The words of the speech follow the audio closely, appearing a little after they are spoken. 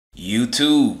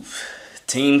YouTube,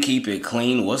 team, keep it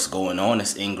clean. What's going on?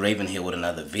 It's Engraven here with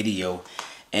another video,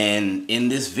 and in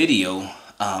this video,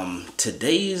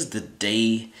 today is the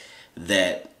day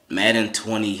that Madden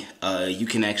 20, you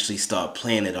can actually start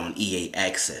playing it on EA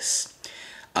Access,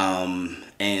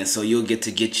 and so you'll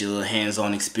get your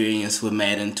hands-on experience with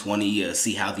Madden 20,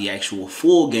 see how the actual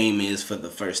full game is for the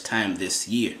first time this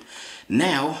year.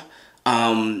 Now,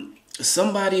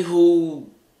 somebody who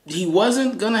he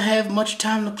wasn't going to have much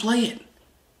time to play it.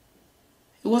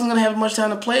 He wasn't going to have much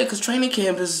time to play it because training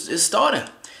camp is starting.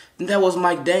 And that was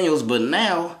Mike Daniels, but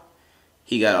now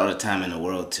he got all the time in the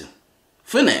world to.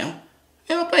 For now.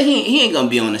 You know, but he ain't going to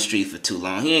be on the street for too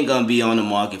long. He ain't going to be on the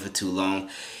market for too long.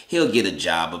 He'll get a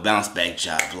job, a bounce-back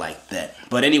job like that.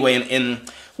 But anyway, in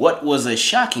what was a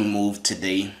shocking move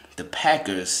today, the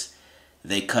Packers,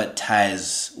 they cut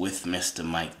ties with Mr.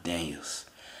 Mike Daniels.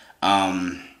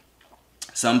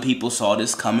 Some people saw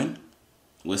this coming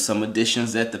with some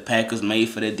additions that the Packers made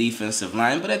for their defensive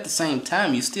line. But at the same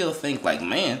time, you still think like,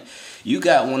 man, you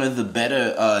got one of the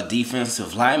better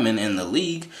defensive linemen in the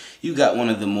league. You got one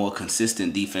of the more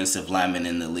consistent defensive linemen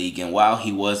in the league. And while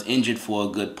he was injured for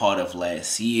a good part of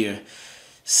last year,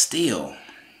 still,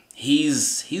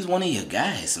 he's one of your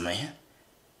guys, man.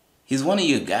 He's one of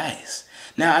your guys.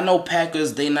 Now, I know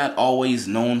Packers, they're not always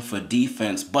known for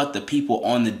defense, but the people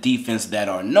on the defense that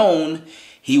are known,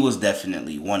 he was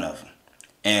definitely one of them.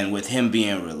 And with him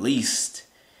being released,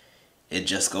 it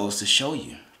just goes to show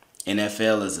you.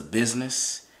 NFL is a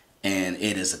business, and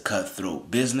it is a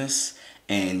cutthroat business,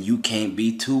 and you can't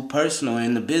be too personal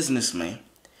in the business, man.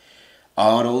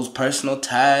 All those personal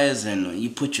ties, and you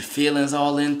put your feelings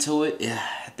all into it,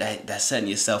 that's setting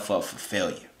yourself up for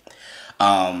failure.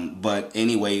 But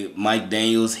anyway, Mike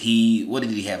Daniels, what did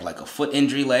he have, like a foot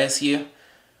injury last year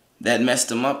that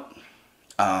messed him up?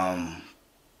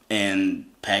 And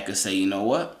Packers say, you know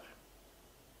what?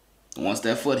 Once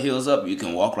that foot heals up, you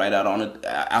can walk right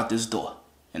out this door.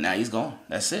 And now he's gone.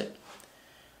 That's it.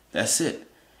 That's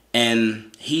it.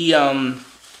 And he,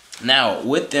 now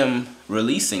with them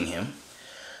releasing him,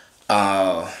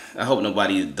 I hope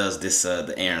nobody does this,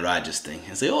 the Aaron Rodgers thing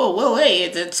and say, oh, well, hey,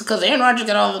 it's because Aaron Rodgers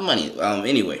got all the money.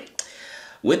 Anyway,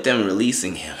 with them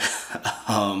releasing him,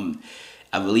 I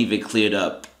believe it cleared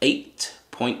up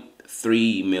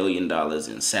 $8.3 million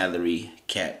in salary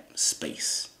cap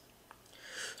space.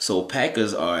 So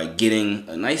Packers are getting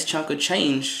a nice chunk of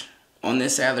change on their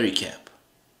salary cap.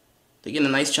 They're getting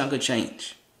a nice chunk of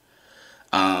change.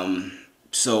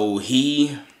 So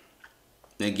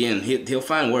again, he'll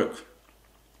find work.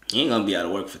 He ain't gonna be out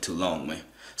of work for too long, man.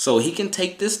 So he can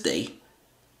take this day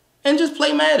and just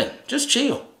play Madden. Just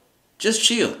chill. Just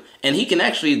chill. And he can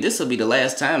actually, this will be the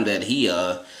last time that he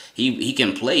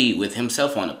can play with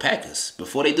himself on the Packers.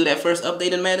 Before they do that first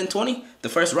update in Madden 20, the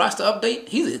first roster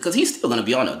update, because he's still gonna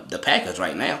be on the Packers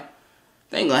right now.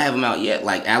 They ain't gonna have him out yet.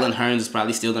 Like Allen Hurns is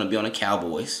probably still gonna be on the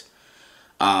Cowboys.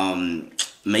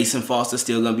 Mason Foster's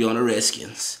still gonna be on the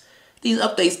Redskins. These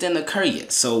updates didn't occur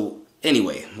yet. So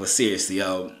anyway, well, seriously,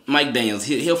 Mike Daniels,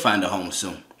 he'll find a home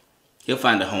soon. He'll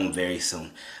find a home very soon.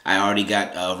 I already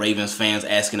got Ravens fans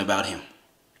asking about him.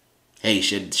 Hey,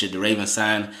 should the Ravens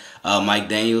sign Mike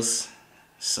Daniels?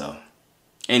 So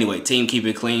anyway, team, keep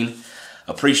it clean.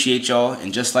 Appreciate y'all.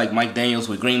 And just like Mike Daniels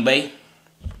with Green Bay,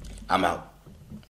 I'm out.